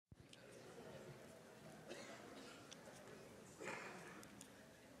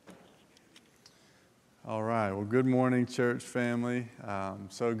All right. Well, good morning, church family.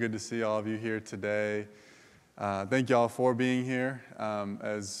 So good to see all of you here today. Thank you all for being here.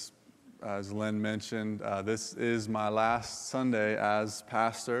 As Len mentioned, this is my last Sunday as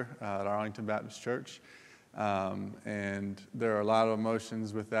pastor at Arlington Baptist Church. And there are a lot of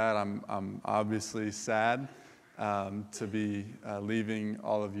emotions with that. I'm obviously sad to be leaving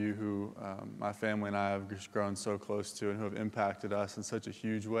all of you who my family and I have just grown so close to and who have impacted us in such a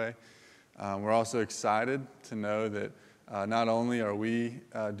huge way. We're also excited to know that not only are we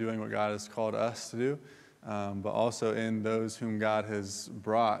doing what God has called us to do, but also in those whom God has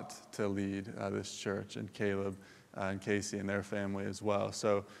brought to lead this church, and Caleb and Casey and their family as well.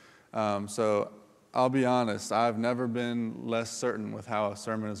 So I'll be honest, I've never been less certain with how a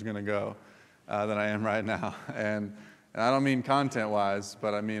sermon is going to go than I am right now. And I don't mean content-wise,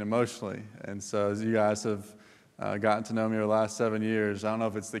 but I mean emotionally. And so as you guys have gotten to know me over the last 7 years, I don't know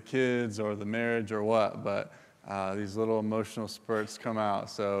if it's the kids or the marriage or what, but these little emotional spurts come out.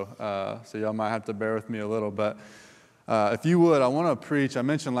 So y'all might have to bear with me a little. But if you would, I want to preach. I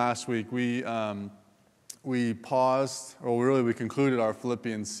mentioned last week we paused, or really we concluded our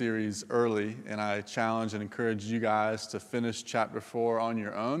Philippians series early, and I challenged and encouraged you guys to finish chapter 4 on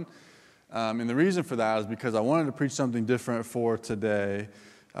your own. And the reason for that is because I wanted to preach something different for today.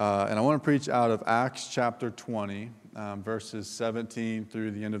 And I want to preach out of Acts chapter 20, verses 17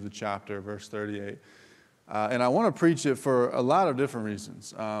 through the end of the chapter, verse 38. And I want to preach it for a lot of different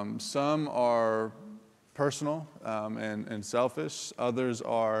reasons. Some are personal and selfish. Others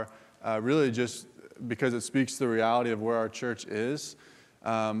are really just because it speaks to the reality of where our church is.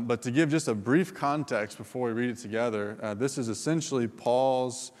 But to give just a brief context before we read it together, this is essentially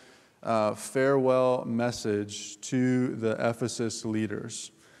Paul's farewell message to the Ephesus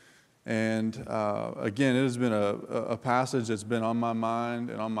leaders. And again, it has been a passage that's been on my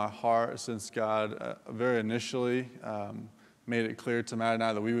mind and on my heart since God very initially made it clear to Matt and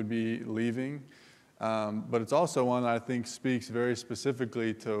I that we would be leaving. But it's also one that I think speaks very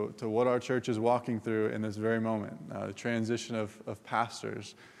specifically to what our church is walking through in this very moment, the transition of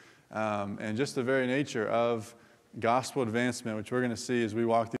pastors, and just the very nature of gospel advancement, which we're going to see as we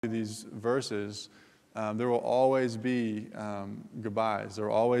walk through these verses. There will always be goodbyes. There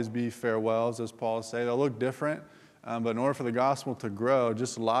will always be farewells, as Paul says. They'll look different, but in order for the gospel to grow,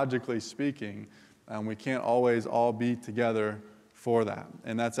 just logically speaking, we can't always all be together for that.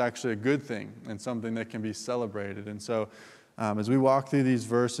 And that's actually a good thing and something that can be celebrated. And so as we walk through these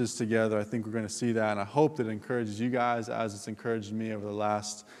verses together, I think we're going to see that, and I hope that it encourages you guys as it's encouraged me over the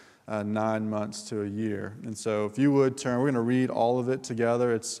last 9 months to a year. And so if you would turn, we're going to read all of it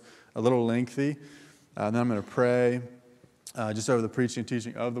together. It's a little lengthy. Then I'm going to pray just over the preaching and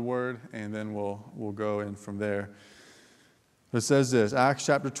teaching of the word, and then we'll go in from there. It says this, Acts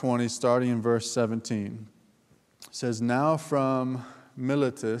chapter 20, starting in verse 17. It says, "Now from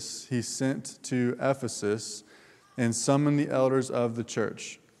Miletus he sent to Ephesus and summoned the elders of the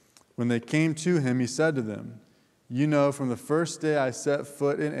church. When they came to him, he said to them, 'You know from the first day I set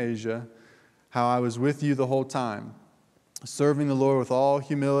foot in Asia, how I was with you the whole time, serving the Lord with all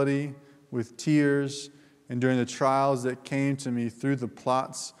humility, with tears, and during the trials that came to me through the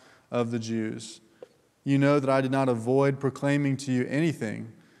plots of the Jews. You know that I did not avoid proclaiming to you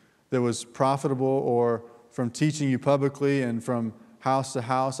anything that was profitable, or from teaching you publicly and from house to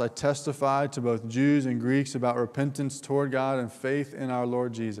house. I testified to both Jews and Greeks about repentance toward God and faith in our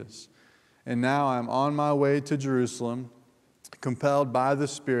Lord Jesus. And now I am on my way to Jerusalem, compelled by the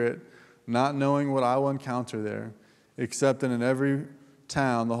Spirit, not knowing what I will encounter there, except that in every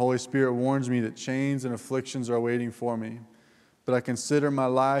town, the Holy Spirit warns me that chains and afflictions are waiting for me. But I consider my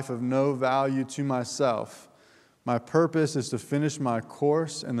life of no value to myself. My purpose is to finish my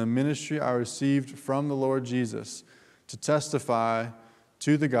course in the ministry I received from the Lord Jesus, to testify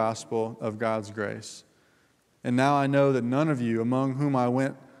to the gospel of God's grace. And now I know that none of you among whom I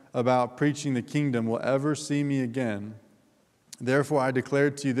went about preaching the kingdom will ever see me again. Therefore I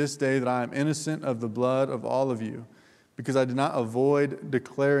declare to you this day that I am innocent of the blood of all of you, because I did not avoid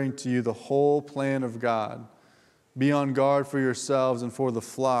declaring to you the whole plan of God. Be on guard for yourselves and for the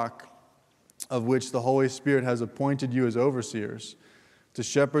flock of which the Holy Spirit has appointed you as overseers, to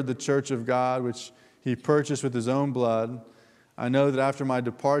shepherd the church of God, which he purchased with his own blood. I know that after my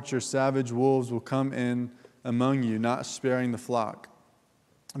departure, savage wolves will come in among you, not sparing the flock.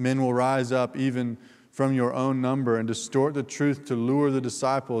 Men will rise up even from your own number and distort the truth to lure the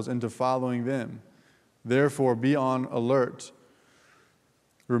disciples into following them. Therefore, be on alert,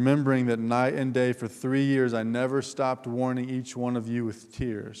 remembering that night and day for 3 years I never stopped warning each one of you with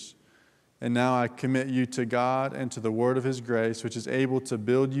tears. And now I commit you to God and to the word of his grace, which is able to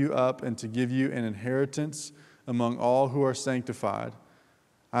build you up and to give you an inheritance among all who are sanctified.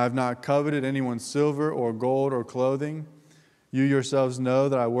 I have not coveted anyone's silver or gold or clothing. You yourselves know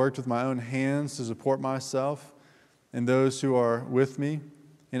that I worked with my own hands to support myself and those who are with me.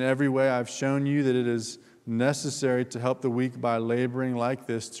 In every way I've shown you that it is necessary to help the weak by laboring like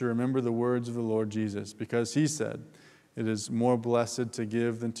this, to remember the words of the Lord Jesus, because he said, it is more blessed to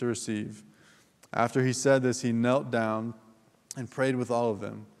give than to receive. After he said this, he knelt down and prayed with all of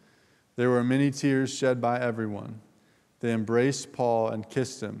them. There were many tears shed by everyone. They embraced Paul and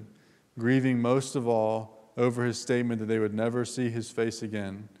kissed him, grieving most of all over his statement that they would never see his face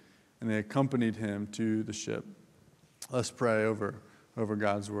again, and they accompanied him to the ship. Let's pray over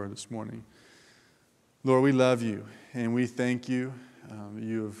God's word this morning. Lord, we love you, and we thank you that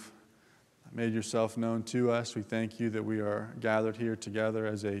you have made yourself known to us. We thank you that we are gathered here together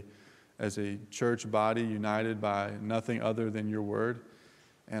as a church body united by nothing other than your word.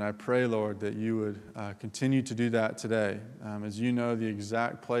 And I pray, Lord, that you would continue to do that today. As you know the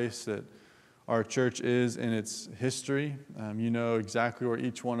exact place that our church is in its history, you know exactly where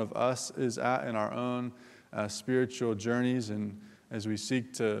each one of us is at in our own spiritual journeys, and as we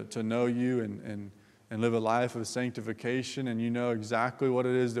seek to know you and live a life of sanctification, and you know exactly what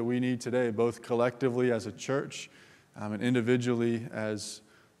it is that we need today, both collectively as a church and individually as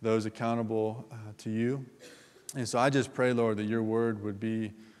those accountable to you. And so I just pray, Lord, that your word would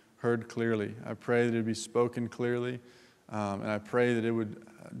be heard clearly. I pray that it would be spoken clearly, and I pray that it would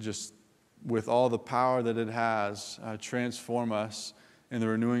just, with all the power that it has, transform us in the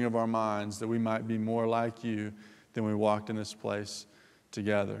renewing of our minds, that we might be more like you than we walked in this place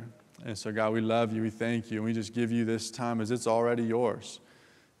together. And so, God, we love you, we thank you, and we just give you this time as it's already yours,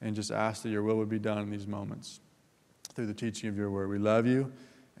 and just ask that your will would be done in these moments through the teaching of your word. We love you,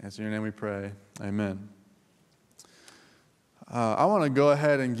 and it's in your name we pray. Amen. I want to go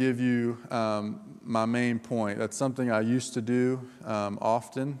ahead and give you my main point. That's something I used to do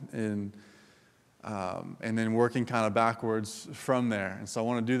often, and then working kind of backwards from there. And so I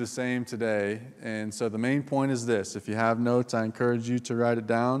want to do the same today. And so the main point is this. If you have notes, I encourage you to write it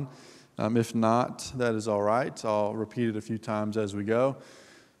down. If not, that is all right. I'll repeat it a few times as we go.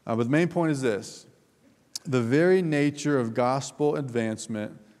 But the main point is this. The very nature of gospel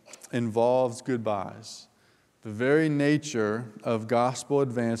advancement involves goodbyes. The very nature of gospel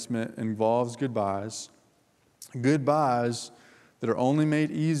advancement involves goodbyes. Goodbyes that are only made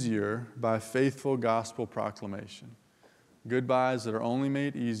easier by faithful gospel proclamation. Goodbyes that are only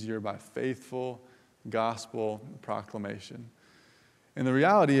made easier by faithful gospel proclamation. And the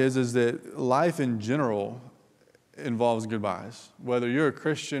reality is that life in general involves goodbyes. Whether you're a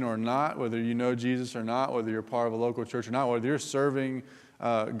Christian or not, whether you know Jesus or not, whether you're part of a local church or not, whether you're serving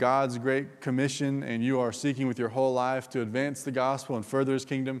God's great commission and you are seeking with your whole life to advance the gospel and further his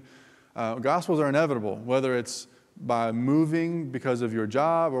kingdom, gospels are inevitable, whether it's by moving because of your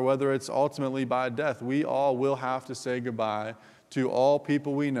job or whether it's ultimately by death. We all will have to say goodbye to all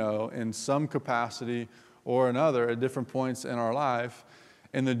people we know in some capacity or another at different points in our life.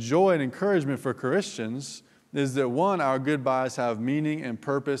 And the joy and encouragement for Christians is that, one, our goodbyes have meaning and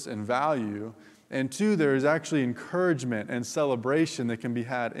purpose and value, and two, there is actually encouragement and celebration that can be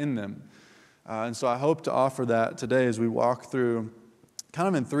had in them. And so I hope to offer that today as we walk through kind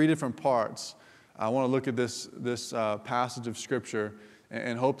of in three different parts. I want to look at this passage of Scripture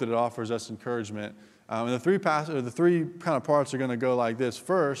and hope that it offers us encouragement. And the three kind of parts are going to go like this.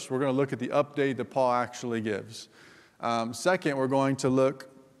 First, we're going to look at the update that Paul actually gives. Second, we're going to look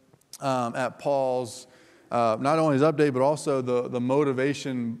at Paul's not only his update, but also the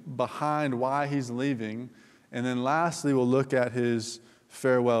motivation behind why he's leaving. And then lastly, we'll look at his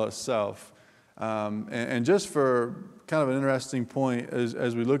farewell itself. And just for kind of an interesting point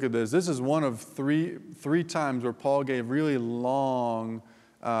as we look at this is one of three times where Paul gave really long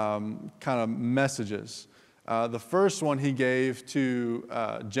kind of messages. The first one he gave to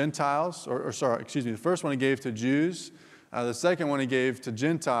Gentiles, the first one he gave to Jews. The second one he gave to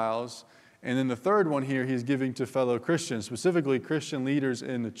Gentiles. And then the third one here he's giving to fellow Christians, specifically Christian leaders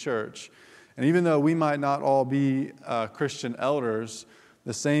in the church. And even though we might not all be Christian elders,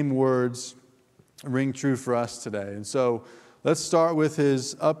 the same words ring true for us today. And so let's start with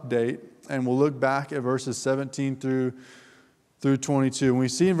his update, and we'll look back at verses 17 through 22. And we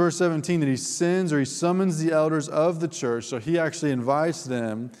see in verse 17 that he summons the elders of the church. So he actually invites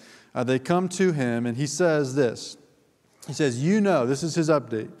them. They come to him, and he says this. He says, this is his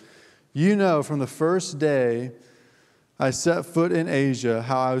update. You know from the first day I set foot in Asia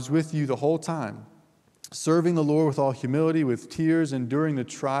how I was with you the whole time, serving the Lord with all humility, with tears, enduring the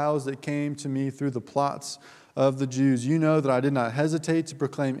trials that came to me through the plots of the Jews. You know that I did not hesitate to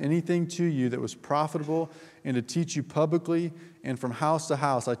proclaim anything to you that was profitable and to teach you publicly and from house to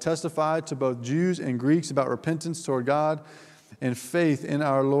house. I testified to both Jews and Greeks about repentance toward God and faith in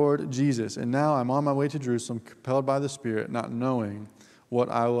our Lord Jesus. And now I'm on my way to Jerusalem, compelled by the Spirit, not knowing what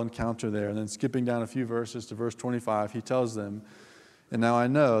I will encounter there. And then skipping down a few verses to verse 25, he tells them, and now I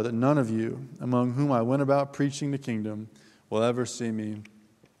know that none of you among whom I went about preaching the kingdom will ever see me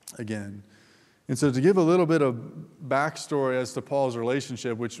again. And so to give a little bit of backstory as to Paul's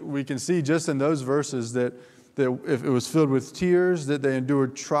relationship, which we can see just in those verses that if it was filled with tears, that they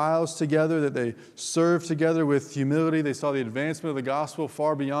endured trials together, that they served together with humility. They saw the advancement of the gospel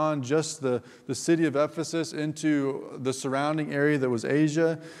far beyond just the city of Ephesus into the surrounding area that was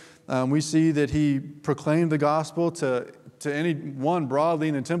Asia. We see that he proclaimed the gospel to anyone broadly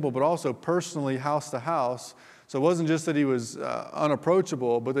in the temple, but also personally house to house. So it wasn't just that he was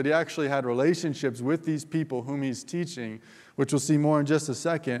unapproachable, but that he actually had relationships with these people whom he's teaching, which we'll see more in just a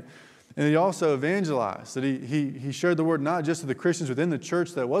second. And he also evangelized, that he shared the word not just to the Christians within the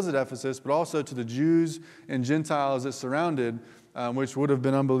church that was at Ephesus, but also to the Jews and Gentiles that surrounded, which would have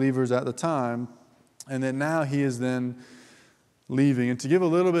been unbelievers at the time. And then now he is then leaving. And to give a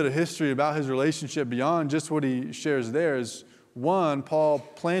little bit of history about his relationship beyond just what he shares there is, one, Paul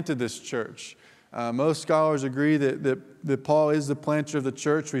planted this church. Most scholars agree that Paul is the planter of the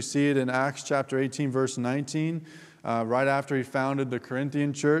church. We see it in Acts chapter 18, verse 19. Right after he founded the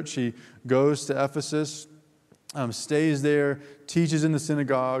Corinthian church, he goes to Ephesus, stays there, teaches in the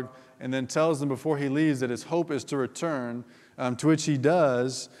synagogue, and then tells them before he leaves that his hope is to return, to which he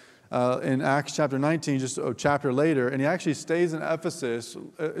does in Acts chapter 19, just a chapter later. And he actually stays in Ephesus.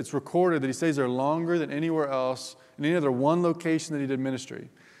 It's recorded that he stays there longer than anywhere else, in any other one location that he did ministry.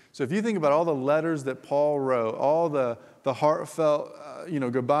 So if you think about all the letters that Paul wrote, all the heartfelt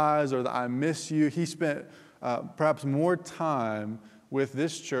goodbyes or the I miss you, he spent perhaps more time with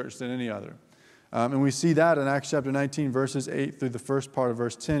this church than any other. And we see that in Acts chapter 19, verses 8 through the first part of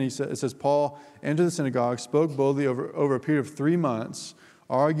verse 10. It says, Paul entered the synagogue, spoke boldly over a period of 3 months,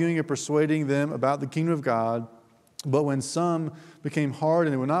 arguing and persuading them about the kingdom of God. But when some became hard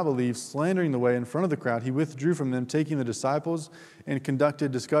and they would not believe, slandering the way in front of the crowd, he withdrew from them, taking the disciples and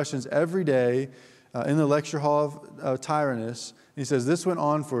conducted discussions every day in the lecture hall of Tyrannus. He says this went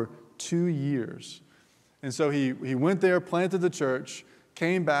on for 2 years. And so he went there, planted the church,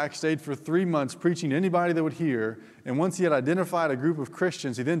 came back, stayed for 3 months preaching to anybody that would hear. And once he had identified a group of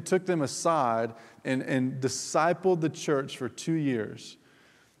Christians, he then took them aside and discipled the church for 2 years.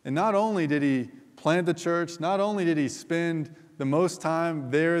 And not only did he plant the church, not only did he spend the most time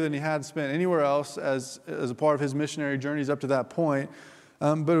there than he had spent anywhere else as a part of his missionary journeys up to that point,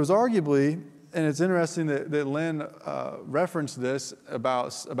 but it was arguably, and it's interesting that Lynn referenced this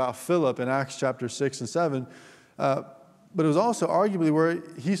about Philip in Acts chapter 6 and 7, but it was also arguably where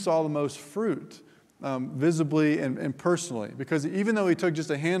he saw the most fruit visibly and personally. Because even though he took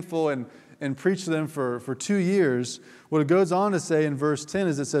just a handful and preached to them for 2 years, what it goes on to say in verse 10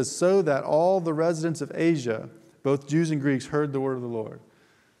 is it says, so that all the residents of Asia, both Jews and Greeks, heard the word of the Lord.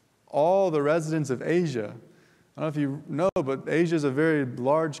 All the residents of Asia. I don't know if you know, but Asia is a very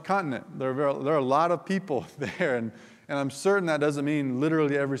large continent. There are a lot of people there, and I'm certain that doesn't mean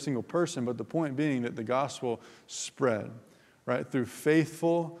literally every single person, but the point being that the gospel spread, right? Through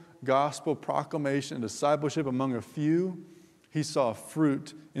faithful gospel proclamation and discipleship among a few, he saw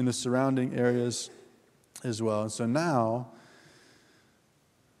fruit in the surrounding areas as well. And so now,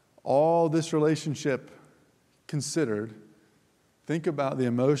 all this relationship considered, think about the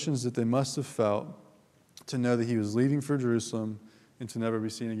emotions that they must have felt to know that he was leaving for Jerusalem and to never be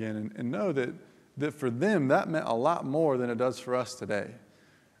seen again. And know that for them, that meant a lot more than it does for us today.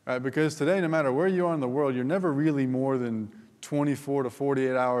 Right? Because today, no matter where you are in the world, you're never really more than 24 to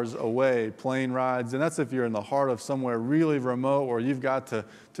 48 hours away, plane rides. And that's if you're in the heart of somewhere really remote where you've got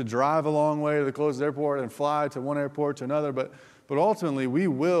to drive a long way to the closest airport and fly to one airport to another. But ultimately, we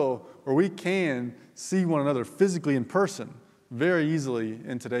will, or we can, see one another physically in person very easily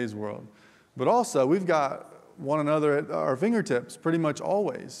in today's world. But also, we've got one another at our fingertips pretty much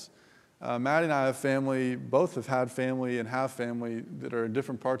always. Maddie and I have family, both have had family and have family that are in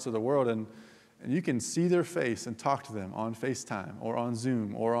different parts of the world, and you can see their face and talk to them on FaceTime or on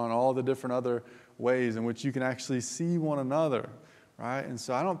Zoom or on all the different other ways in which you can actually see one another, right? And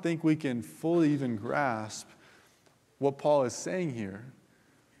so I don't think we can fully even grasp what Paul is saying here.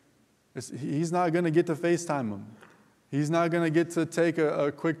 He's not going to get to FaceTime them. He's not going to get to take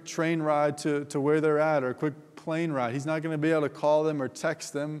a quick train ride to where they're at or a quick plane ride. He's not going to be able to call them or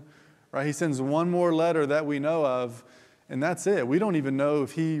text them, right? He sends one more letter that we know of, and that's it. We don't even know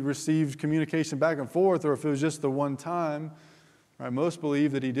if he received communication back and forth or if it was just the one time. Right? Most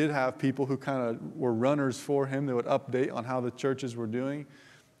believe that he did have people who kind of were runners for him that would update on how the churches were doing.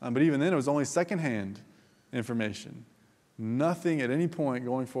 But even then, it was only secondhand information. Nothing at any point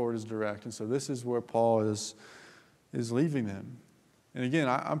going forward is direct. And so this is where Paul is leaving them. And again,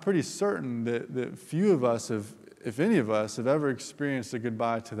 I'm pretty certain that few of us have, if any of us, have ever experienced a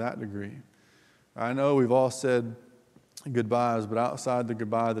goodbye to that degree. I know we've all said goodbyes, but outside the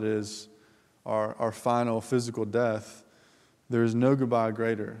goodbye that is our final physical death, there is no goodbye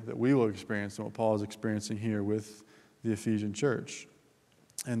greater that we will experience than what Paul is experiencing here with the Ephesian church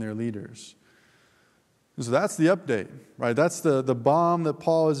and their leaders. And so that's the update, right? That's the bomb that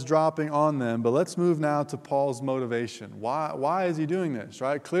Paul is dropping on them. But let's move now to Paul's motivation. Why is he doing this,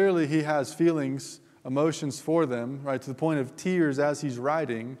 right? Clearly he has feelings, emotions for them, right, to the point of tears as he's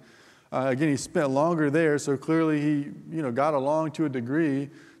writing. Again, he spent longer there, so clearly he, got along to a degree,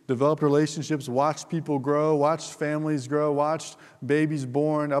 developed relationships, watched people grow, watched families grow, watched babies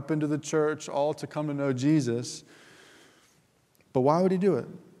born up into the church, all to come to know Jesus. But why would he do it?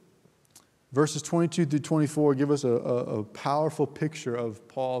 Verses 22 through 24 give us a powerful picture of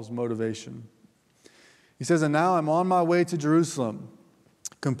Paul's motivation. He says, "And now I'm on my way to Jerusalem,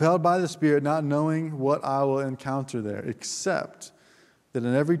 compelled by the Spirit, not knowing what I will encounter there, except that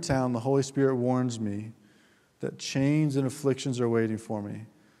in every town the Holy Spirit warns me that chains and afflictions are waiting for me.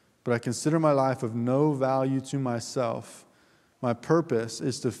 But I consider my life of no value to myself. My purpose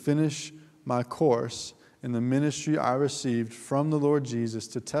is to finish my course in the ministry I received from the Lord Jesus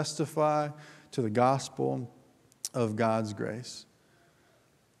to testify to the gospel of God's grace."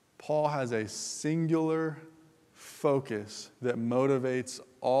 Paul has a singular focus that motivates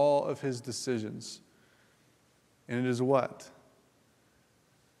all of his decisions. And it is what?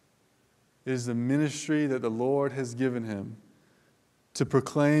 It is the ministry that the Lord has given him to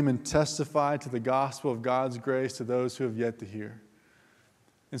proclaim and testify to the gospel of God's grace to those who have yet to hear.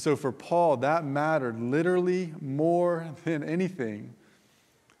 And so for Paul, that mattered literally more than anything.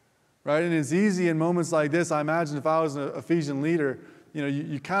 Right? And it's easy in moments like this. I imagine if I was an Ephesian leader,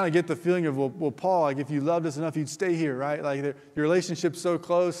 you kind of get the feeling of, well, Paul, like if you loved us enough, you'd stay here, right? Like your relationship's so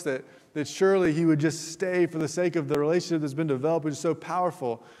close that surely he would just stay for the sake of the relationship that's been developed, which is so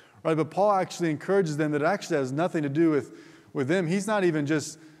powerful. Right? But Paul actually encourages them that it actually has nothing to do with them. He's not even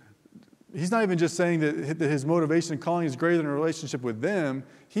just saying that his motivation and calling is greater than a relationship with them.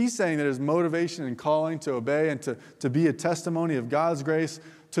 He's saying that his motivation and calling to obey and to be a testimony of God's grace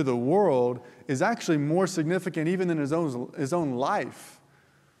to the world is actually more significant even than his own life.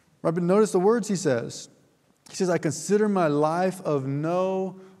 Right? But notice the words he says. He says, "I consider my life of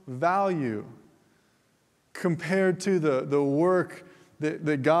no value compared to the work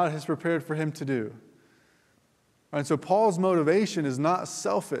that God has prepared for him to do." And so Paul's motivation is not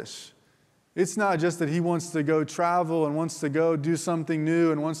selfish. It's not just that he wants to go travel and wants to go do something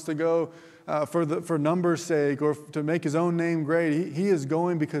new and wants to go for numbers' sake or to make his own name great. He is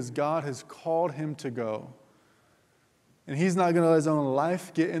going because God has called him to go. And he's not going to let his own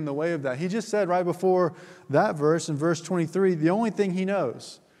life get in the way of that. He just said right before that verse, in verse 23, the only thing he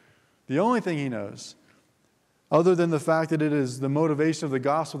knows, other than the fact that it is the motivation of the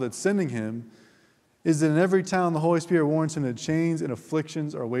gospel that's sending him, is that in every town the Holy Spirit warns him that chains and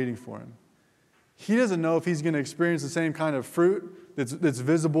afflictions are waiting for him. He doesn't know if he's going to experience the same kind of fruit that's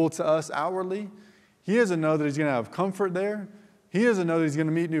visible to us outwardly. He doesn't know that he's going to have comfort there. He doesn't know that he's going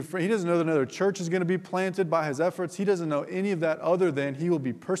to meet new friends. He doesn't know that another church is going to be planted by his efforts. He doesn't know any of that other than he will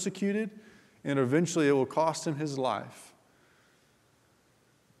be persecuted and eventually it will cost him his life.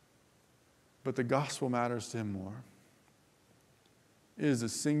 But the gospel matters to him more. It is a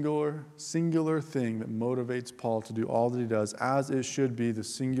singular thing that motivates Paul to do all that he does, as it should be the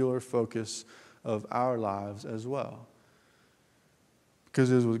singular focus of our lives as well.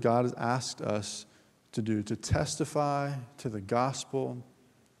 Because it is what God has asked us to do, to testify to the gospel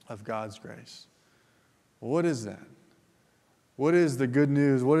of God's grace. What is that? What is the good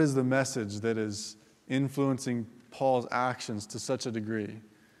news? What is the message that is influencing Paul's actions to such a degree?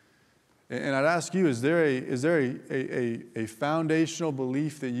 And I'd ask you, is there a foundational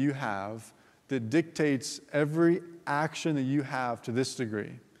belief that you have that dictates every action that you have to this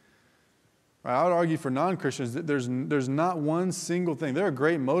degree? Right, I would argue for non-Christians that there's not one single thing. There are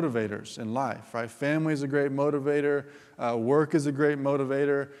great motivators in life, right? Family is a great motivator. Work is a great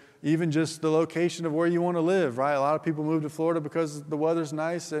motivator. even just the location of where you want to live, right? A lot of people move to Florida because the weather's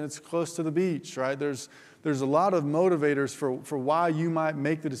nice and it's close to the beach, right? There's a lot of motivators for why you might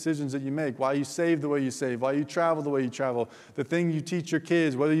make the decisions that you make, why you save the way you save, why you travel the way you travel, the thing you teach your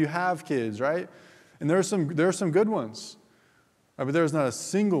kids, whether you have kids, right? And there are some good ones, right? But there's not a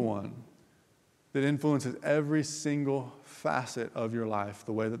single one that influences every single facet of your life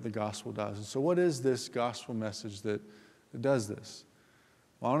the way that the gospel does. And so what is this gospel message that does this?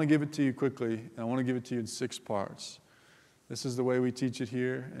 Well, I want to give it to you quickly, and I want to give it to you in 6 parts. This is the way we teach it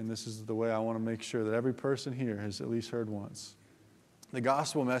here, and this is the way I want to make sure that every person here has at least heard once. The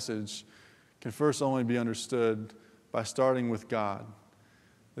gospel message can first only be understood by starting with God.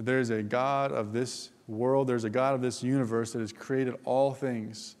 That there is a God of this world, there's a God of this universe that has created all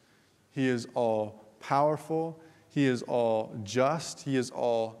things. He is all powerful, He is all just, He is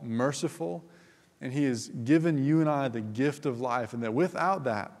all merciful, and He has given you and I the gift of life, and that without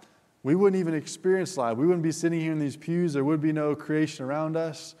that, we wouldn't even experience life. We wouldn't be sitting here in these pews. There would be no creation around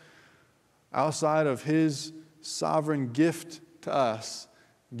us outside of His sovereign gift to us,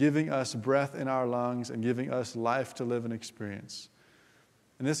 giving us breath in our lungs and giving us life to live and experience.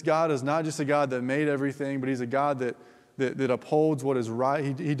 And this God is not just a God that made everything, but He's a God that upholds what is right.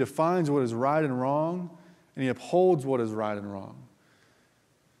 He defines what is right and wrong, and He upholds what is right and wrong.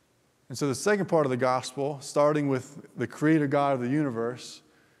 And so the second part of the gospel, starting with the creator God of the universe,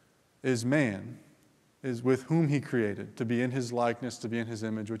 is man, is with whom He created, to be in His likeness, to be in His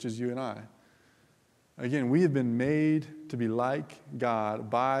image, which is you and I. Again, we have been made to be like God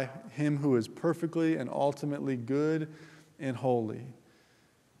by Him who is perfectly and ultimately good and holy,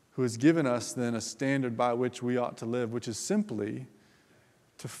 who has given us then a standard by which we ought to live, which is simply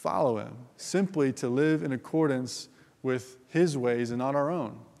to follow Him, simply to live in accordance with His ways and not our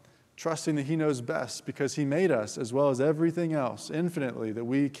own, trusting that He knows best because He made us as well as everything else infinitely that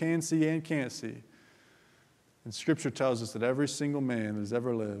we can see and can't see. And Scripture tells us that every single man that has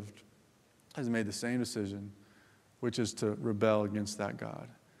ever lived has made the same decision, which is to rebel against that God.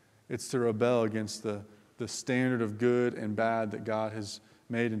 It's to rebel against the standard of good and bad that God has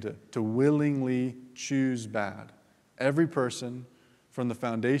made and to willingly choose bad. Every person from the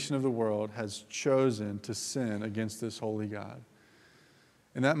foundation of the world has chosen to sin against this holy God.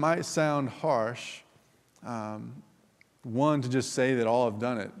 And that might sound harsh, one, to just say that all have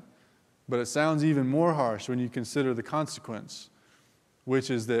done it. But it sounds even more harsh when you consider the consequence, which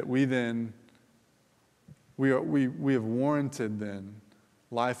is that we have warranted then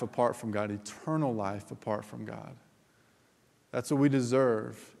life apart from God, eternal life apart from God. That's what we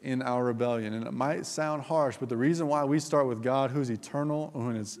deserve in our rebellion. And it might sound harsh, but the reason why we start with God, who's eternal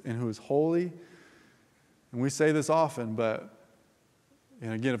and who is holy, and we say this often, but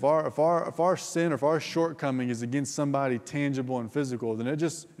and again, if our sin or if our shortcoming is against somebody tangible and physical, then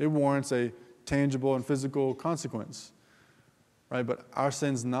it warrants a tangible and physical consequence, right? But our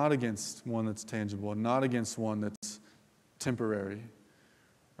sin's not against one that's tangible, not against one that's temporary,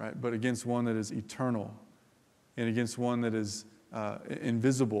 right? But against one that is eternal, and against one that is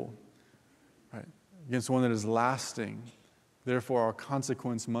invisible, right? Against one that is lasting. Therefore, our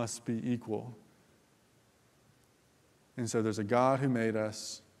consequence must be equal. And so there's a God who made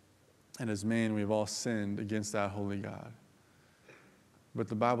us, and as man, we've all sinned against that holy God. But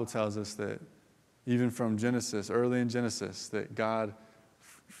the Bible tells us that even from Genesis, early in Genesis, that God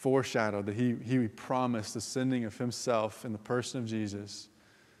foreshadowed, that He promised the sending of Himself in the person of Jesus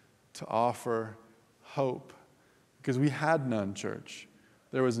to offer hope. Because we had none, church.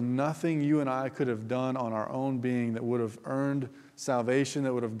 There was nothing you and I could have done on our own being that would have earned salvation,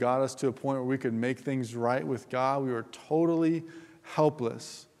 that would have got us to a point where we could make things right with God. We were totally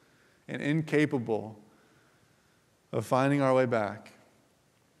helpless and incapable of finding our way back.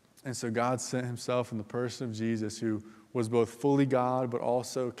 And so God sent Himself in the person of Jesus, who was both fully God but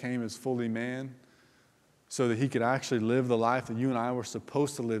also came as fully man, so that He could actually live the life that you and I were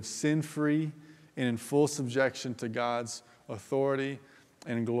supposed to live, sin-free and in full subjection to God's authority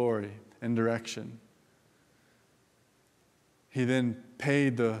and glory and direction. He then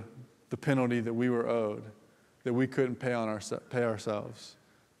paid the penalty that we were owed, that we couldn't pay ourselves,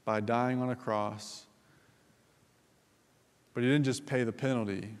 by dying on a cross. But He didn't just pay the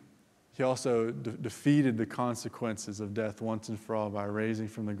penalty. He also defeated the consequences of death once and for all by raising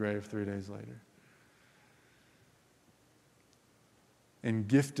from the grave 3 days later, and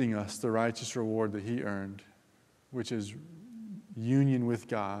gifting us the righteous reward that He earned, which is union with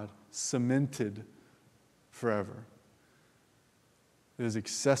God, cemented forever. It is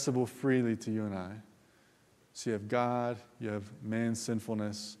accessible freely to you and I. So you have God, you have man's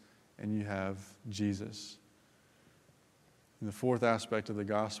sinfulness, and you have Jesus. And the fourth aspect of the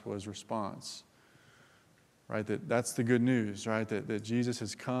gospel is response. Right? That's the good news, right? That Jesus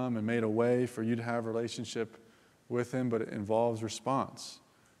has come and made a way for you to have a relationship with him, but it involves response.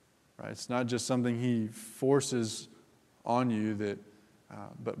 Right? It's not just something he forces on you,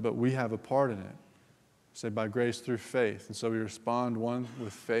 but we have a part in it. Say by grace through faith. And so we respond, one,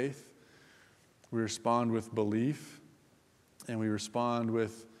 with faith. We respond with belief. And we respond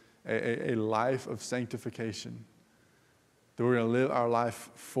with a life of sanctification. That we're going to live our life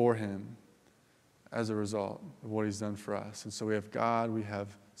for him as a result of what he's done for us. And so we have God, we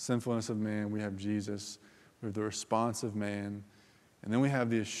have sinfulness of man, we have Jesus, we have the response of man, and then we have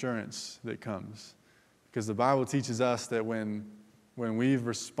the assurance that comes. Because the Bible teaches us that when we've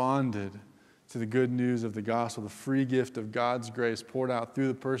responded to the good news of the gospel, the free gift of God's grace poured out through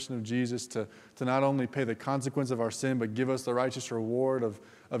the person of Jesus to not only pay the consequence of our sin, but give us the righteous reward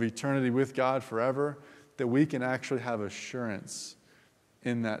of eternity with God forever, that we can actually have assurance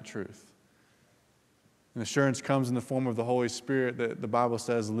in that truth. And assurance comes in the form of the Holy Spirit that the Bible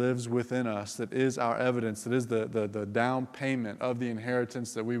says lives within us, that is our evidence, that is the down payment of the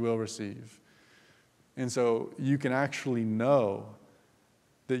inheritance that we will receive. And so you can actually know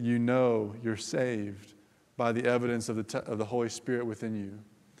that you know you're saved by the evidence of the Holy Spirit within you.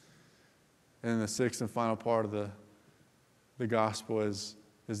 And then the sixth and final part of the gospel is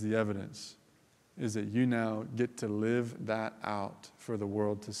the evidence, is that you now get to live that out for the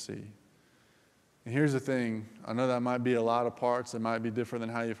world to see. And here's the thing, I know that might be a lot of parts, it might be different than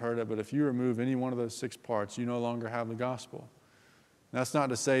how you've heard it, but if you remove any one of those 6 parts, you no longer have the gospel. And that's not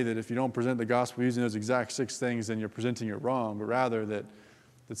to say that if you don't present the gospel using those exact 6 things, then you're presenting it wrong, but rather that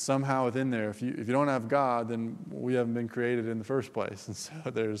somehow within there, if you don't have God, then we haven't been created in the first place. And so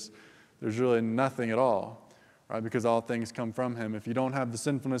there's really nothing at all, right? Because all things come from him. If you don't have the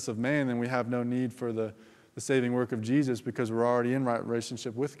sinfulness of man, then we have no need for the saving work of Jesus because we're already in right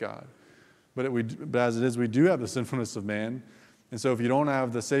relationship with God. But as it is, we do have the sinfulness of man. And so if you don't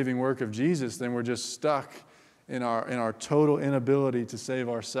have the saving work of Jesus, then we're just stuck in our total inability to save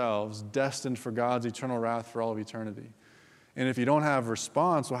ourselves, destined for God's eternal wrath for all of eternity. And if you don't have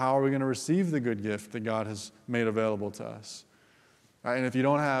response, well, how are we going to receive the good gift that God has made available to us? Right? And if you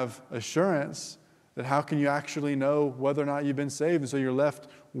don't have assurance, then how can you actually know whether or not you've been saved? And so you're left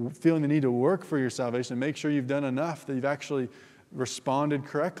feeling the need to work for your salvation and make sure you've done enough, that you've actually responded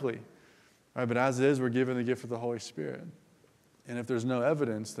correctly. Right, but as it is, we're given the gift of the Holy Spirit. And if there's no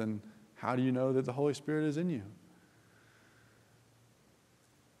evidence, then how do you know that the Holy Spirit is in you?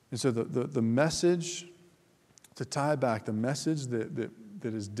 And so the message, to tie back, the message that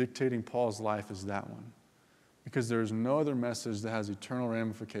is dictating Paul's life is that one. Because there is no other message that has eternal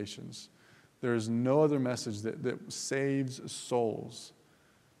ramifications. There is no other message that saves souls.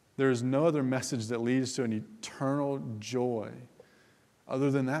 There is no other message that leads to an eternal joy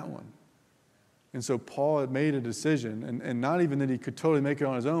other than that one. And so Paul had made a decision, and not even that he could totally make it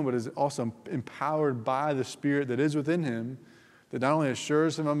on his own, but is also empowered by the Spirit that is within him, that not only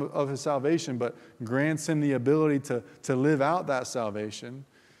assures him of his salvation, but grants him the ability to live out that salvation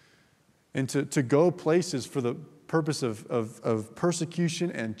and to go places for the purpose of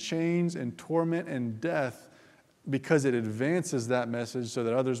persecution and chains and torment and death, because it advances that message so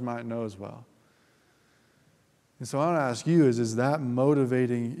that others might know as well. And so I want to ask you, is that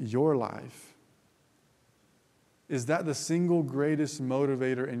motivating your life? Is that the single greatest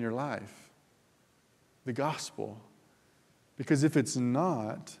motivator in your life? The gospel. Because if it's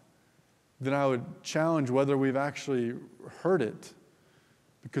not, then I would challenge whether we've actually heard it.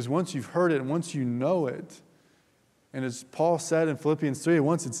 Because once you've heard it and once you know it, and as Paul said in Philippians 3,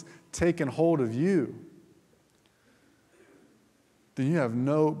 once it's taken hold of you, then you have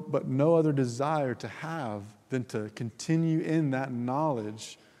no other desire to have than to continue in that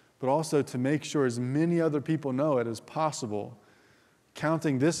knowledge, but also to make sure as many other people know it as possible,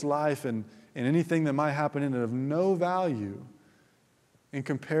 counting this life and anything that might happen in it of no value in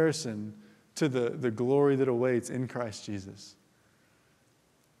comparison to the glory that awaits in Christ Jesus.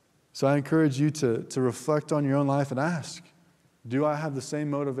 So I encourage you to reflect on your own life and ask, do I have the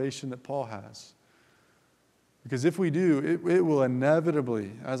same motivation that Paul has? Because if we do, it will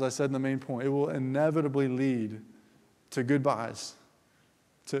inevitably, as I said in the main point, it will inevitably lead to goodbyes.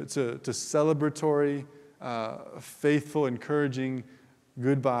 To celebratory, faithful, encouraging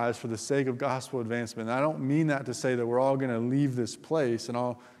goodbyes for the sake of gospel advancement. And I don't mean that to say that we're all going to leave this place, and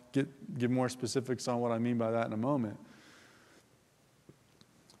I'll give more specifics on what I mean by that in a moment.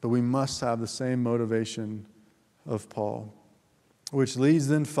 But we must have the same motivation of Paul, which leads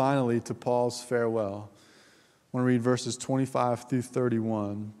then finally to Paul's farewell. I want to read verses 25 through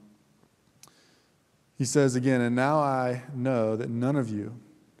 31. He says again, and now I know that none of you,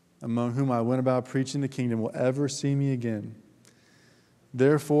 among whom I went about preaching the kingdom, will ever see me again.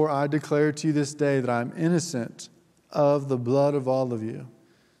 Therefore I declare to you this day that I am innocent of the blood of all of you,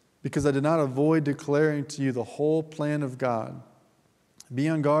 because I did not avoid declaring to you the whole plan of God. Be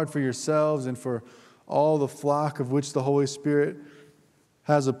on guard for yourselves and for all the flock of which the Holy Spirit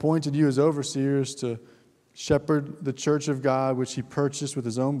has appointed you as overseers to shepherd the church of God, which he purchased with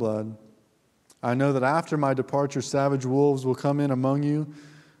his own blood. I know that after my departure, savage wolves will come in among you,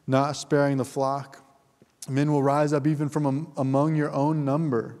 not sparing the flock. Men will rise up even from among your own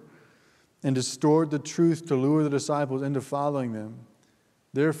number and distort the truth to lure the disciples into following them.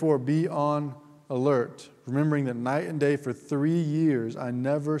 Therefore, be on alert, remembering that night and day for 3 years I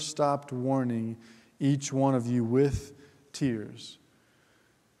never stopped warning each one of you with tears.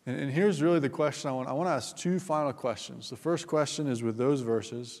 And here's really the question I want to ask two final questions. The first question is with those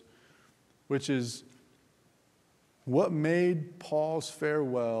verses, which is, what made Paul's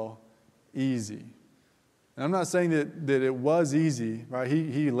farewell easy? And I'm not saying that it was easy, right?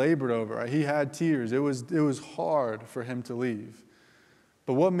 He labored over it, right? He had tears. It was hard for him to leave.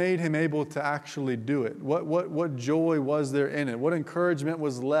 But what made him able to actually do it? What joy was there in it? What encouragement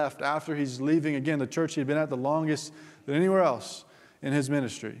was left after he's leaving, again, the church he'd been at the longest than anywhere else in his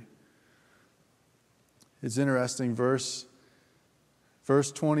ministry? It's interesting. Verse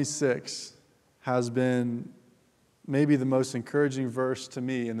 26 has been maybe the most encouraging verse to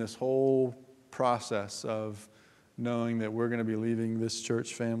me in this whole process of knowing that we're going to be leaving this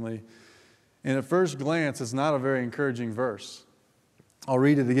church family. And at first glance, it's not a very encouraging verse. I'll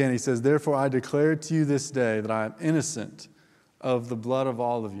read it again. He says, therefore I declare to you this day that I am innocent of the blood of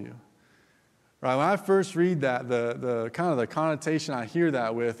all of you. Right? When I first read that, the kind of the connotation I hear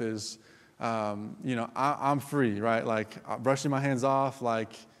that with is, I'm free, right? Like brushing my hands off,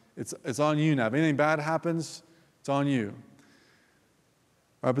 like it's on you now. If anything bad happens, it's on you.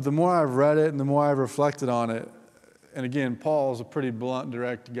 Right? But the more I've read it and the more I've reflected on it, and again, Paul's a pretty blunt,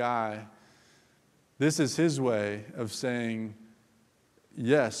 direct guy. This is his way of saying,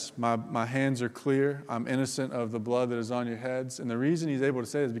 yes, my hands are clear. I'm innocent of the blood that is on your heads. And the reason he's able to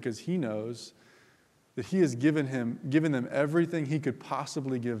say this is because he knows that he has given them everything he could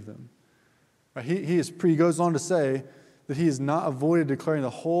possibly give them. Right? He goes on to say that he has not avoided declaring the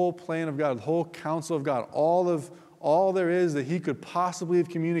whole plan of God, the whole counsel of God, all there is that he could possibly have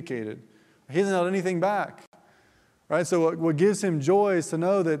communicated. He hasn't held anything back. Right? So what gives him joy is to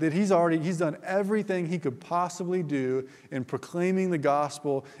know that he's done everything he could possibly do in proclaiming the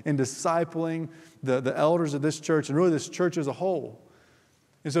gospel and discipling the elders of this church and really this church as a whole.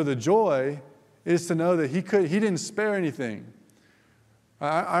 And so the joy is to know that he didn't spare anything.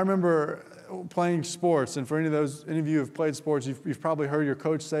 I remember playing sports, and for any of you who have played sports, you've probably heard your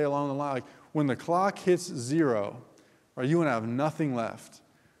coach say along the line, like, when the clock hits 0, right, you want to have nothing left.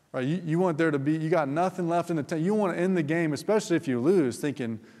 Right, you want there to be, you got nothing left in the tank. You want to end the game, especially if you lose,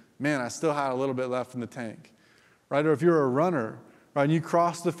 thinking, man, I still had a little bit left in the tank. Right? Or if you're a runner, right, and you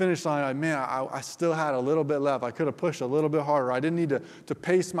cross the finish line, like, man, I still had a little bit left. I could have pushed a little bit harder. I didn't need to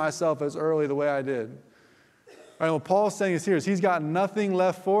pace myself as early the way I did. Right, what Paul's saying is here is he's got nothing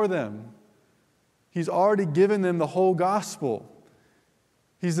left for them. He's already given them the whole gospel.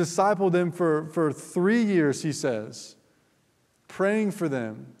 He's discipled them for 3 years, he says, praying for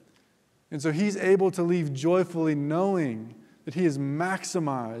them. And so he's able to leave joyfully knowing that he has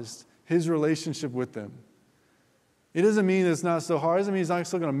maximized his relationship with them. It doesn't mean that it's not so hard. It doesn't mean he's not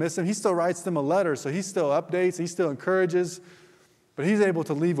still going to miss them. He still writes them a letter, so he still updates, he still encourages. But he's able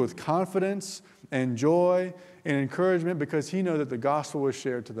to leave with confidence and joy and encouragement because he knows that the gospel was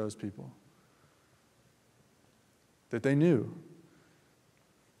shared to those people. That they knew.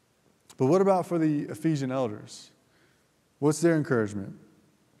 But what about for the Ephesian elders? What's their encouragement?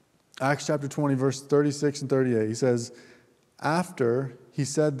 Acts chapter 20, verse 36 and 38. He says, after he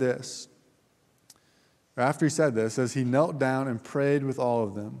said this, as he knelt down and prayed with all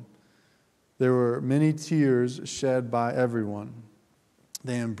of them, there were many tears shed by everyone.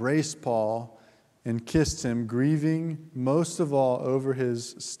 They embraced Paul and kissed him, grieving most of all over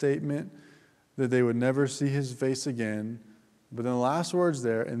his statement that they would never see his face again. But then the last words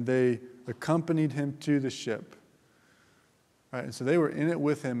there, and they accompanied him to the ship. Right, and so they were in it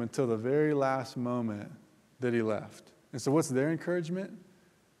with him until the very last moment that he left. And so what's their encouragement?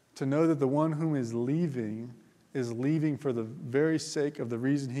 To know that the one whom is leaving for the very sake of the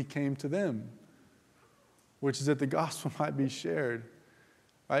reason he came to them, which is that the gospel might be shared.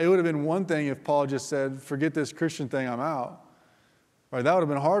 Right, it would have been one thing if Paul just said, forget this Christian thing, I'm out. Right, that would have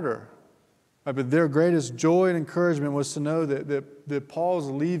been harder. Right, but their greatest joy and encouragement was to know that Paul's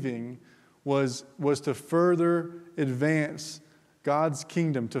leaving was to further advance God's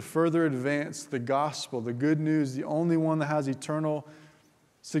kingdom, to further advance the gospel, the good news, the only one that has eternal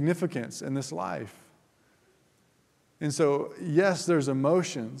significance in this life. And so, yes, there's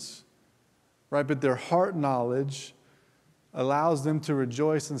emotions, right? But their heart knowledge allows them to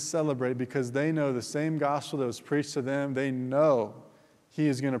rejoice and celebrate because they know the same gospel that was preached to them, they know he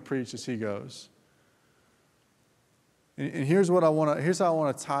is going to preach as he goes. And here's how I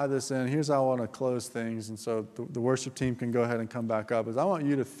want to tie this in. Here's how I want to close things. And so the worship team can go ahead and come back up. Is I want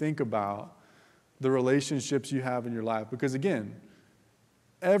you to think about the relationships you have in your life. Because again,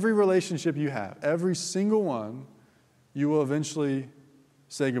 every relationship you have, every single one, you will eventually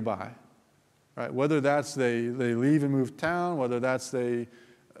say goodbye. Right? Whether that's they leave and move town, whether that's a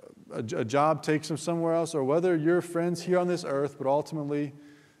job takes them somewhere else, or whether you're friends here on this earth, but ultimately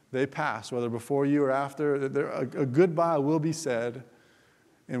they pass, whether before you or after. A goodbye will be said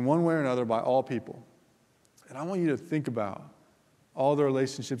in one way or another by all people. And I want you to think about all the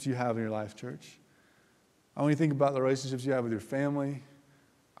relationships you have in your life, church. I want you to think about the relationships you have with your family.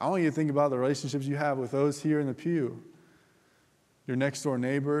 I want you to think about the relationships you have with those here in the pew, your next door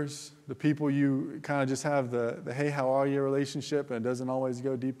neighbors, the people you kind of just have the hey, how are you relationship, and it doesn't always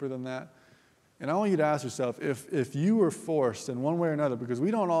go deeper than that. And I want you to ask yourself, if you were forced in one way or another, because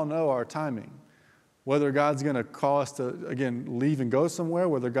we don't all know our timing, whether God's going to call us to, again, leave and go somewhere,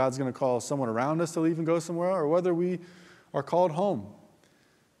 whether God's going to call someone around us to leave and go somewhere, or whether we are called home.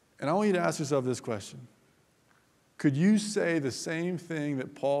 And I want you to ask yourself this question. Could you say the same thing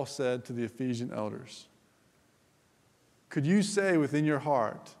that Paul said to the Ephesian elders? Could you say within your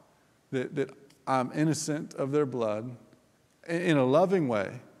heart that I'm innocent of their blood in a loving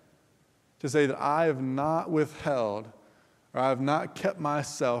way, to say that I have not withheld or I have not kept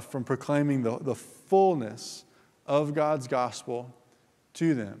myself from proclaiming the fullness of God's gospel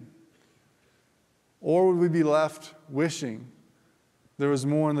to them? Or would we be left wishing there was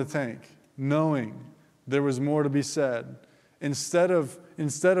more in the tank, knowing there was more to be said, instead of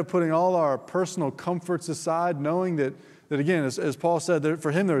putting all our personal comforts aside, knowing that again, as Paul said,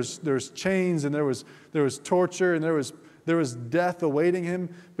 for him there's chains and there was torture and there was death awaiting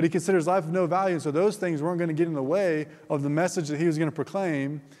him, but he considers life of no value, and so those things weren't going to get in the way of the message that he was going to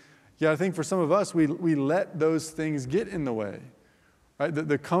proclaim. Yet I think for some of us, we let those things get in the way, right?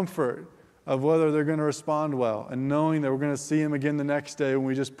 The comfort of whether they're going to respond well and knowing that we're going to see him again the next day when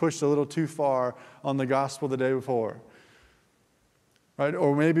we just pushed a little too far on the gospel the day before, right?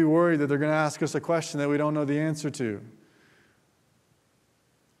 Or maybe worried that they're going to ask us a question that we don't know the answer to,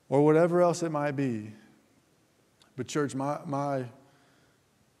 or whatever else it might be. But church, my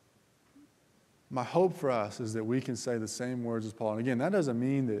hope for us is that we can say the same words as Paul. And again, that does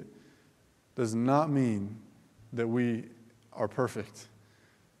not mean that we are perfect.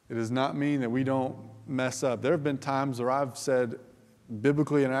 It does not mean that we don't mess up. There have been times where I've said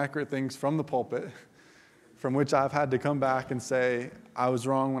biblically inaccurate things from the pulpit, from which I've had to come back and say, I was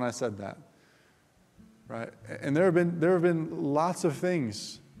wrong when I said that. Right? And there have been lots of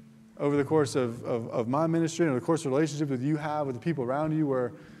things over the course of my ministry and over the course of relationships that you have with the people around you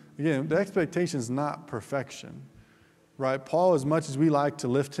where, again, the expectation is not perfection, right? Paul, as much as we like to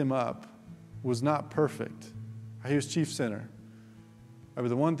lift him up, was not perfect. He was chief sinner. But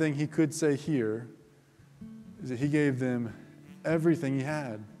the one thing he could say here is that he gave them everything he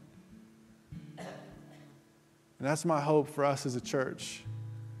had. And that's my hope for us as a church.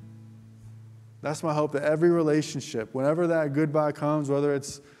 That's my hope, that every relationship, whenever that goodbye comes, whether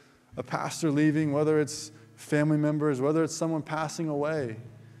it's a pastor leaving, whether it's family members, whether it's someone passing away,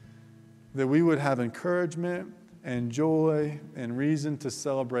 that we would have encouragement and joy and reason to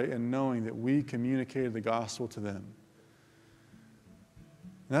celebrate in knowing that we communicated the gospel to them.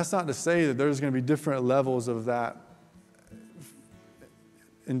 And that's not to say that there's going to be different levels of that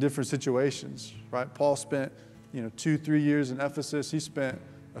in different situations, right? Paul spent 2-3 years in Ephesus. He spent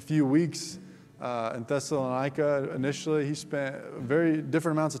a few weeks in Thessalonica initially. He spent very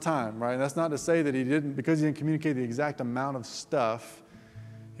different amounts of time, right? And that's not to say that because he didn't communicate the exact amount of stuff,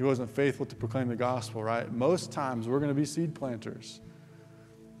 he wasn't faithful to proclaim the gospel, right? Most times we're going to be seed planters.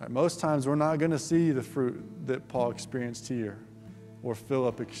 Right? Most times we're not going to see the fruit that Paul experienced here or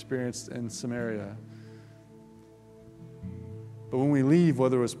Philip experienced in Samaria. But when we leave,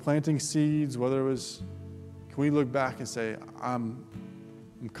 whether it was planting seeds, can we look back and say, I'm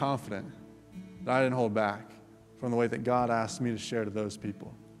confident that I didn't hold back from the way that God asked me to share to those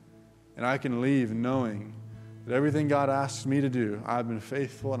people. And I can leave knowing that everything God asks me to do, I've been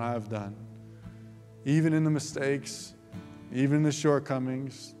faithful and I have done. Even in the mistakes, even in the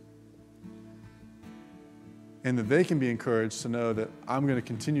shortcomings. and that they can be encouraged to know that I'm going to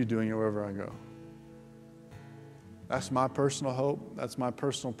continue doing it wherever I go. That's my personal hope. That's my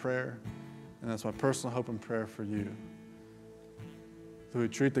personal prayer. And that's my personal hope and prayer for you. That we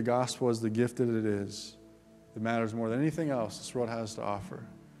treat the gospel as the gift that it is, that matters more than anything else this world has to offer.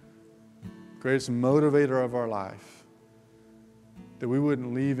 Greatest motivator of our life. That we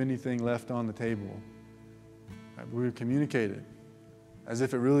wouldn't leave anything left on the table. We would communicate it as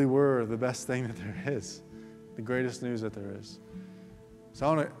if it really were the best thing that there is, the greatest news that there is. So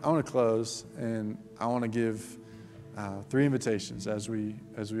I want to close, and I want to give 3 invitations, as we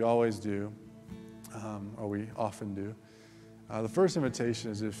always do, or we often do. The first invitation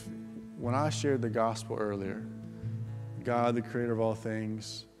is, if when I shared the gospel earlier, God, the creator of all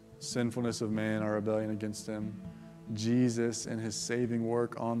things, sinfulness of man, our rebellion against him, Jesus and his saving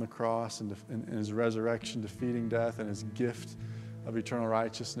work on the cross and his resurrection, defeating death, and his gift of eternal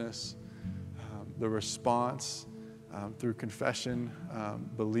righteousness, the response through confession,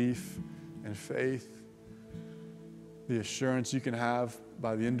 belief, and faith, the assurance you can have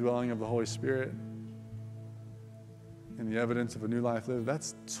by the indwelling of the Holy Spirit, and the evidence of a new life lived.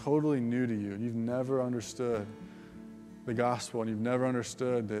 That's totally new to you. You've never understood the gospel, and you've never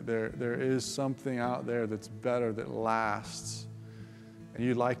understood that there is something out there that's better, that lasts, and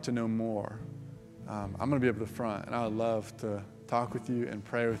you'd like to know more. I'm going to be up at the front, and I would love to talk with you and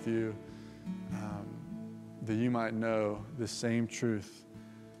pray with you, that you might know the same truth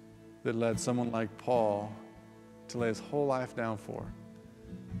that led someone like Paul to lay his whole life down for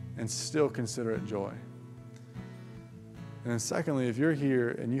and still consider it joy. And then secondly, if you're here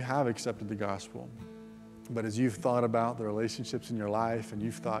and you have accepted the gospel, but as you've thought about the relationships in your life and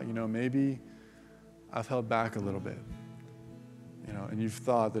you've thought, maybe I've held back a little bit, and you've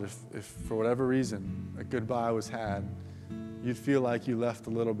thought that if for whatever reason a goodbye was had, you'd feel like you left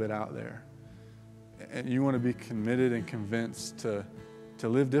a little bit out there. And you want to be committed and convinced to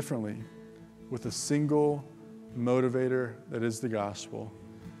live differently with a single motivator that is the gospel.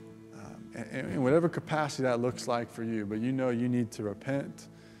 In whatever capacity that looks like for you, but you need to repent,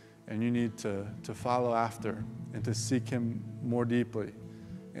 and you need to follow after and to seek him more deeply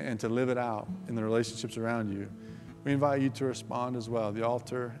and to live it out in the relationships around you. We invite you to respond as well. The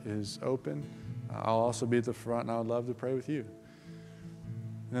altar is open. I'll also be at the front, and I would love to pray with you.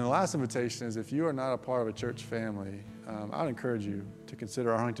 And then the last invitation is, if you are not a part of a church family, I would encourage you to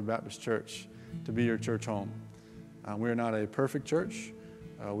consider Arlington Baptist Church to be your church home. We are not a perfect church.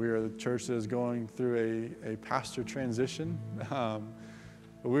 We are the church that is going through a pastor transition.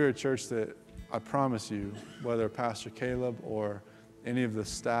 But we're a church that, I promise you, whether Pastor Caleb or any of the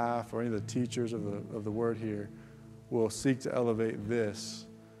staff or any of the teachers of the word here will seek to elevate this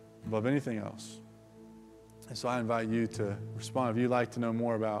above anything else. And so I invite you to respond. If you'd like to know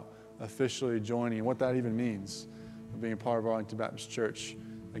more about officially joining and what that even means, being a part of Arlington Baptist Church,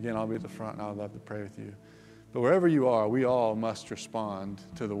 again, I'll be at the front, and I'd love to pray with you. But wherever you are, we all must respond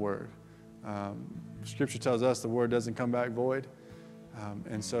to the word. Scripture tells us the word doesn't come back void.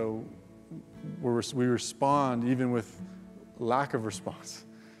 And so we respond even with lack of response.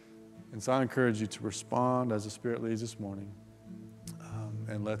 And so I encourage you to respond as the Spirit leads this morning.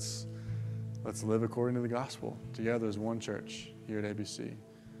 And let's live according to the gospel together as one church here at ABC.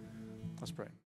 Let's pray.